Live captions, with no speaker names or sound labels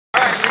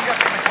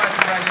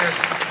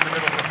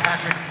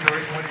Patrick,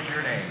 Stewart, what is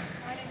your name?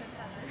 My name is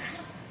Heather.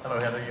 Hello,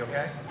 Heather, you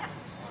okay?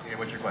 Okay,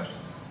 what's your question?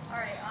 All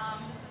right,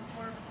 this is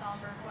more of a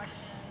somber question.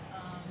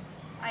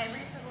 I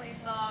recently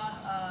saw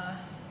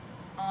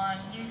on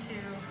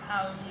YouTube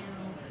how you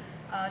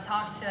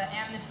talked to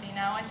Amnesty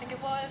Now, I think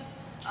it was,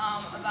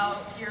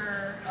 about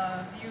your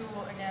view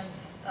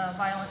against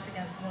violence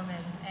against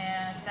women.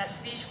 And that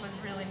speech was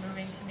really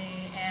moving to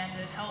me, and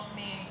it helped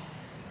me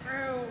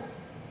through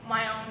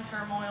my own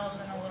turmoils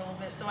in a little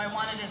bit. So I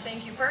wanted to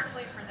thank you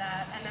personally for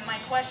that. And then my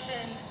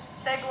question,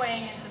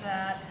 segueing into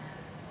that,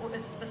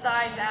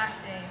 besides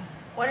acting,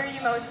 what are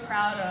you most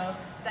proud of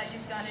that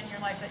you've done in your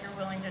life that you're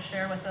willing to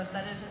share with us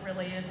that isn't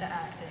related to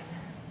acting?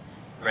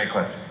 Great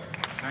question.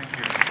 Thank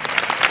you.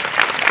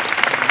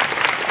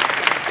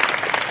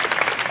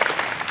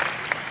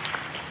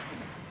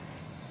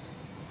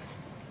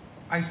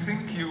 I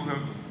think you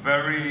have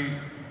very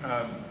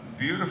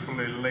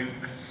beautifully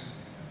linked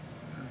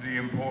the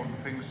important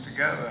things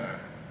together.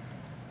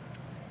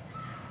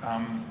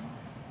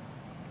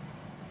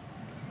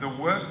 The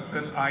work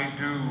that I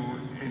do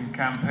in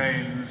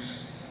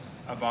campaigns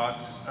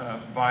about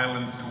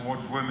violence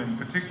towards women,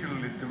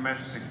 particularly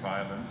domestic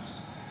violence,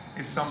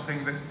 is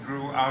something that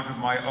grew out of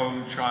my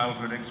own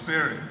childhood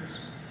experience.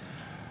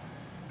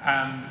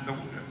 And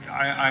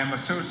I'm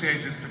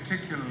associated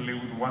particularly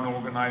with one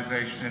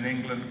organization in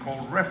England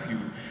called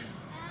Refuge,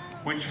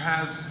 which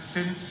has,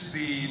 since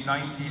the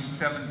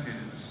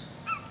 1970s,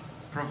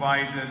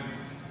 provided,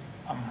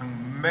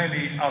 among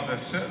many other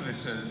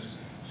services,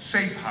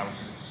 safe houses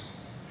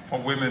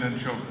for women and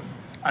children.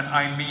 And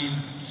I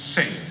mean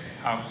safe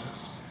houses,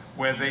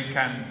 where they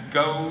can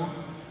go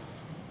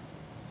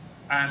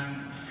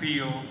and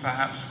feel,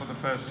 perhaps for the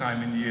first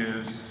time in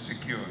years,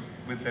 secure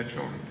with their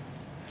children.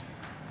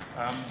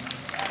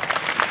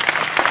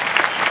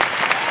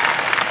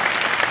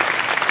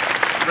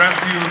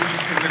 Refuge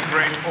is a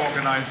great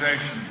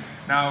organization.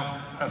 Now,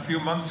 a few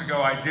months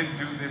ago, I did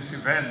do this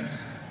event,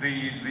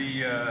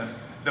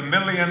 the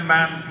Million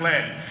Man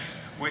Pledge,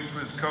 which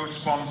was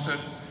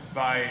co-sponsored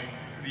by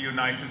the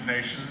United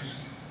Nations.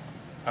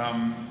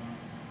 And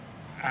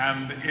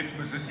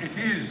it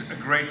is a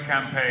great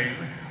campaign,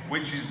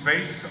 which is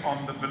based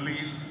on the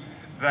belief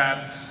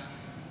that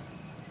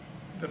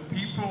the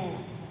people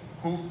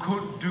who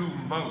could do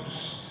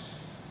most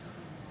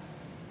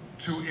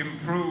to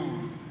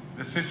improve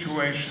the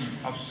situation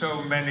of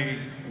so many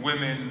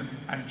women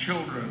and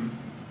children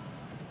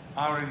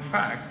are in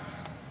fact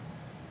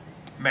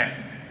men.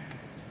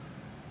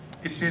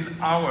 It's in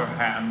our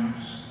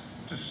hands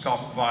to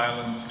stop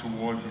violence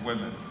towards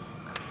women.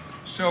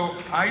 So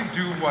I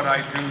do what I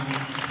do.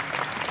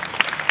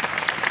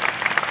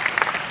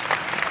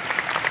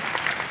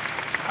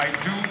 I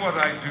do what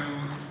I do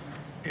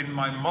in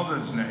my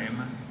mother's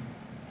name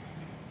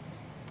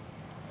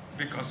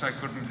because I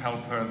couldn't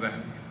help her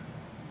then.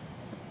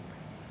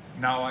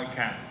 Now I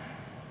can.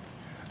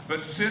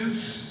 But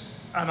since,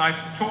 and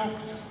I've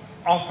talked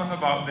often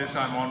about this,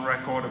 I'm on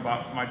record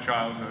about my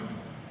childhood,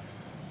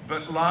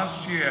 but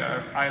last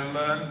year I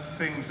learned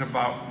things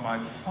about my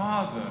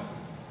father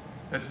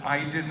that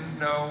I didn't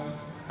know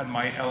and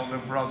my elder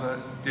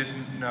brother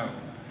didn't know.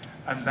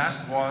 And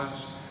that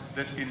was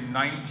that in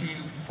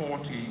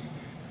 1940,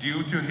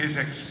 due to his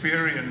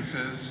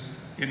experiences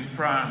in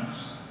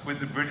France with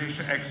the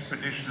British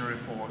Expeditionary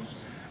Force,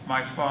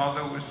 my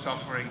father was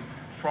suffering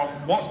from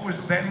what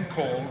was then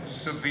called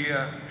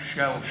severe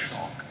shell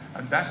shock.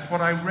 And that's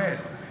what I read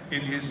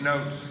in his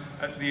notes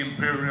at the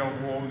Imperial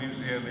War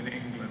Museum in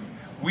England.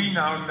 We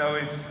now know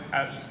it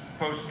as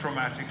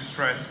post-traumatic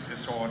stress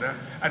disorder,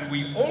 and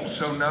we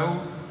also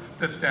know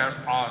that there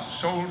are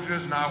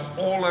soldiers now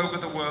all over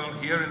the world,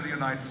 here in the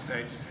United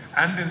States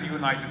and in the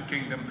United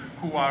Kingdom,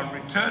 who are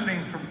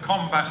returning from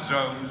combat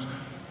zones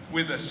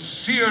with a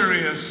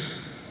serious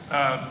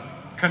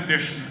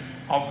condition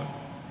of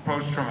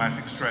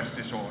post-traumatic stress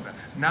disorder.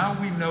 Now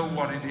we know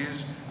what it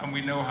is, and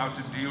we know how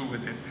to deal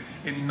with it.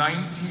 In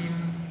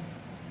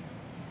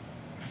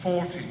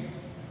 1940,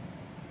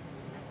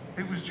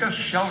 it was just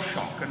shell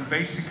shock, and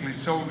basically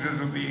soldiers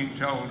were being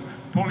told,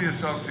 pull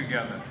yourself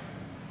together,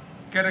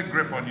 get a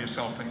grip on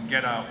yourself and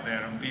get out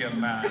there and be a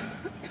man.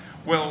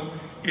 Well,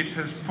 it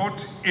has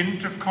put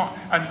into,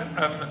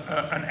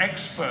 an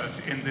expert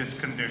in this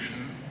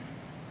condition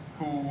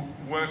who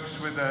works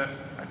with a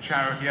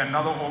charity,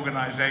 another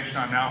organization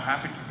I'm now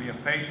happy to be a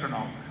patron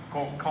of,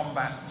 called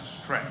Combat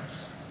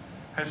Stress,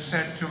 has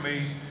said to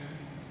me,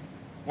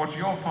 what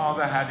your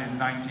father had in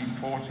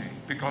 1940,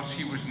 because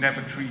he was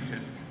never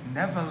treated,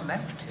 never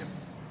left him.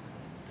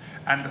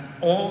 And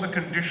all the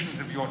conditions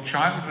of your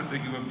childhood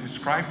that you have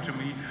described to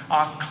me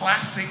are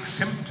classic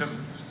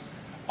symptoms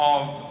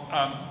of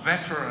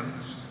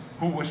veterans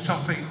who were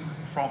suffering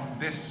from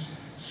this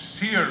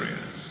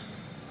serious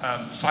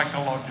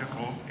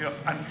psychological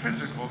and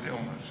physical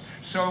illness.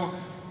 So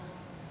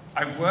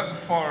I work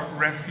for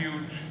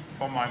Refuge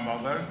for my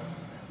mother,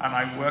 and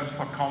I work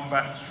for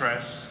Combat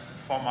Stress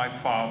for my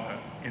father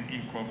in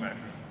equal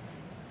measure.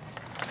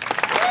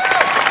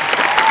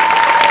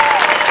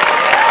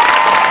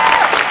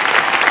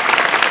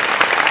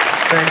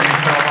 Thank you so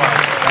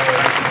much.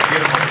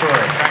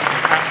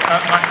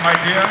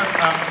 dear,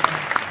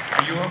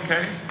 are you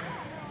okay?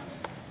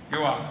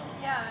 You are.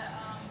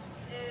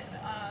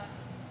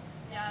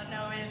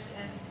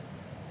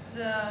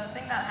 The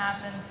thing that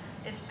happened,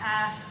 it's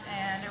past,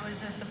 and it was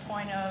just a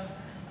point of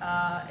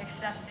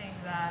accepting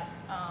that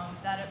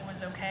that it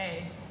was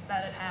okay,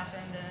 that it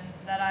happened, and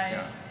that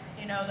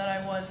that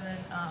I wasn't.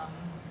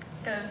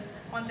 Because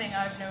one thing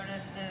I've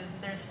noticed is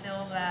there's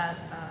still that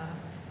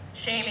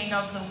shaming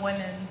of the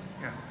women,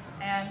 Yes.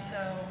 and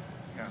so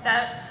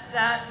Yeah.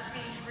 that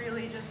speech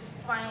really just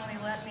finally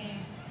let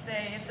me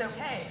say it's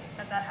okay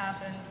that that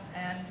happened,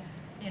 and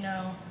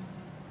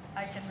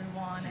I can move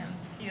on and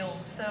heal.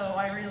 So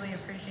I really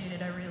appreciate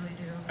it, I really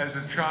do. As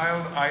a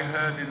child, I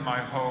heard in my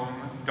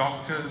home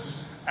doctors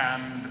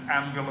and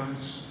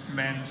ambulance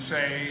men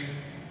say,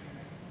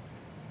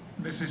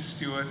 Mrs.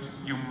 Stewart,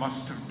 you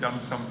must have done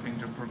something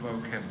to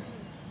provoke him.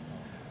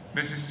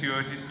 Mrs.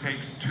 Stewart, it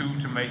takes two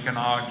to make an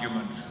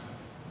argument.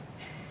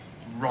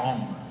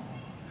 Wrong.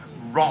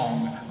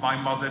 Wrong. My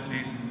mother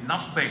did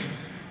nothing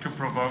to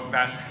provoke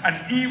that.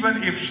 And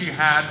even if she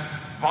had,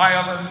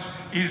 violence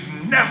is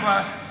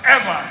never,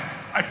 ever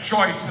a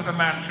choice that a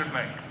man should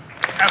make.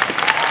 Ever.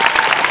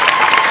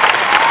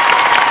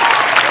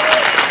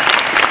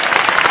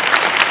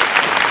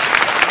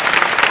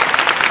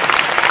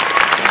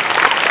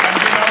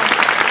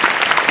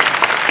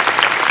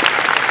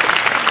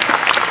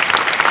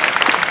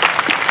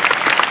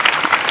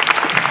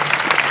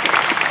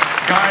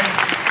 Guys,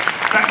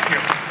 thank you.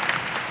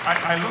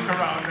 I look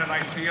around and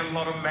I see a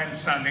lot of men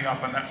standing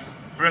up, and that's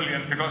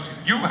brilliant, because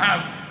you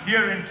have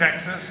here in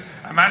Texas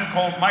a man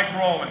called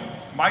Michael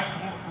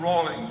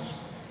Rawlings,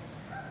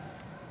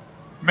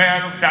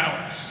 Mayor of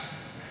Dallas.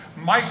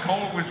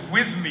 Michael was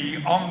with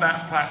me on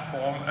that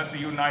platform at the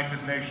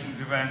United Nations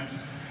event,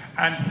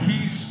 and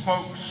he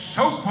spoke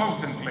so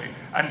potently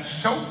and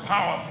so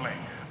powerfully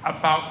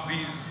about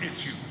these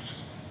issues.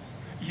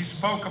 He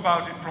spoke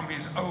about it from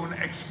his own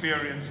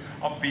experience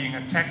of being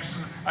a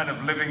Texan and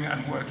of living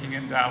and working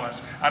in Dallas.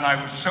 And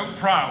I was so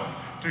proud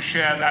to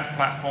share that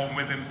platform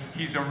with him.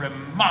 He's a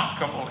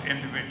remarkable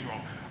individual.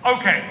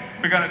 Okay,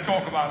 we're going to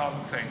talk about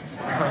other things.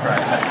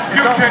 Right.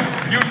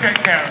 You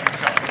take care of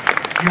yourself.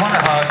 You want a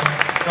hug?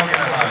 Don't get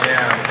a hug.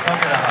 Yeah.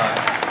 Don't get a hug.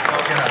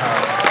 Don't get a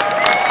hug.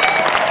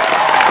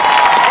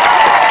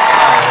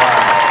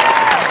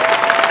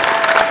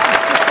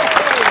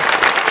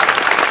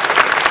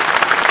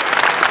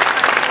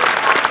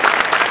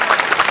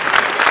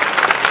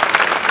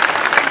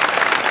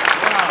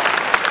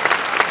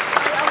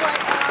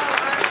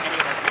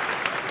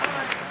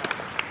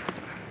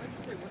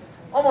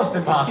 Almost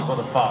impossible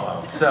to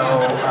follow.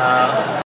 So.